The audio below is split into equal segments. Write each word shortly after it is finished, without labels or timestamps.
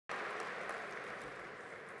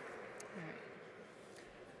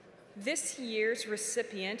This year's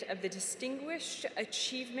recipient of the Distinguished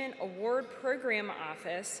Achievement Award Program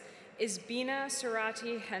Office is Bina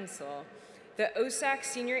Surati Hensel, the OSAC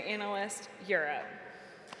Senior Analyst, Europe.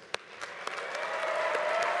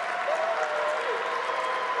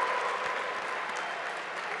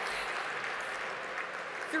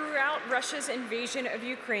 Throughout Russia's invasion of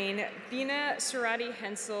Ukraine, Bina Surati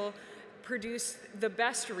Hensel produced the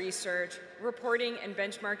best research, reporting, and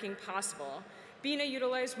benchmarking possible. Bina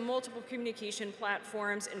utilized multiple communication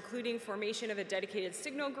platforms, including formation of a dedicated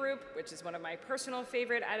signal group, which is one of my personal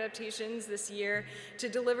favorite adaptations this year, to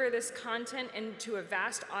deliver this content into a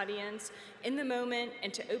vast audience in the moment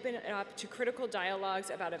and to open it up to critical dialogues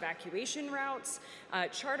about evacuation routes,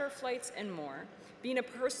 charter flights, and more. Bina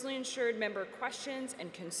personally ensured member questions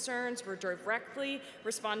and concerns were directly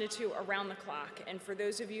responded to around the clock. And for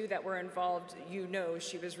those of you that were involved, you know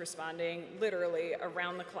she was responding literally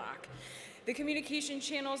around the clock. The communication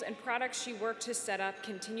channels and products she worked to set up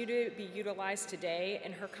continue to be utilized today,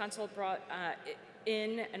 and her consult brought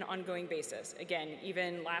in an ongoing basis. Again,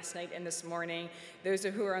 even last night and this morning, those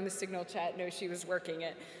who are on the Signal chat know she was working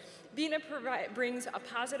it. Bina brings a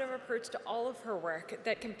positive approach to all of her work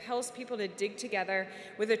that compels people to dig together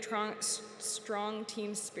with a strong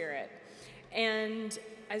team spirit. And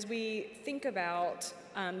as we think about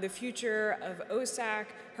the future of OSAC,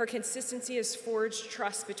 her consistency has forged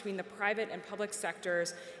trust between the private and public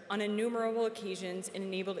sectors on innumerable occasions and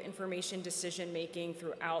enabled information decision-making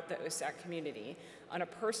throughout the OSAC community. On a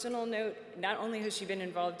personal note, not only has she been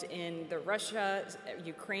involved in the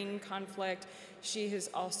Russia-Ukraine conflict, she has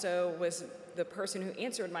also was the person who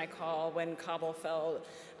answered my call when Kabul fell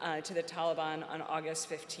to the Taliban on August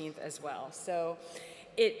 15th as well. So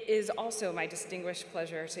it is also my distinguished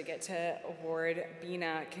pleasure to get to award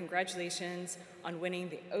Bina congratulations on winning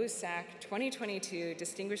the OSAC 2022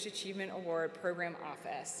 Distinguished Achievement Award Program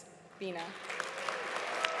Office. Bina.